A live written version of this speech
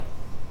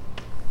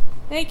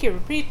Thank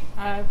you.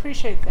 I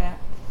appreciate that.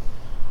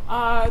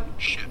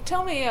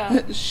 Tell me,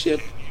 Ship,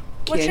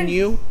 what's can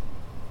your- you?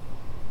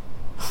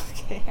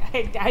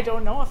 okay, I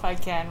don't know if I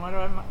can.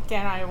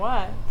 Can I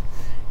what?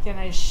 Can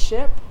I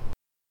ship?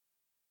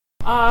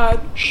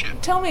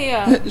 Tell me,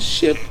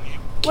 Ship,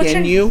 what's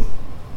can your- you?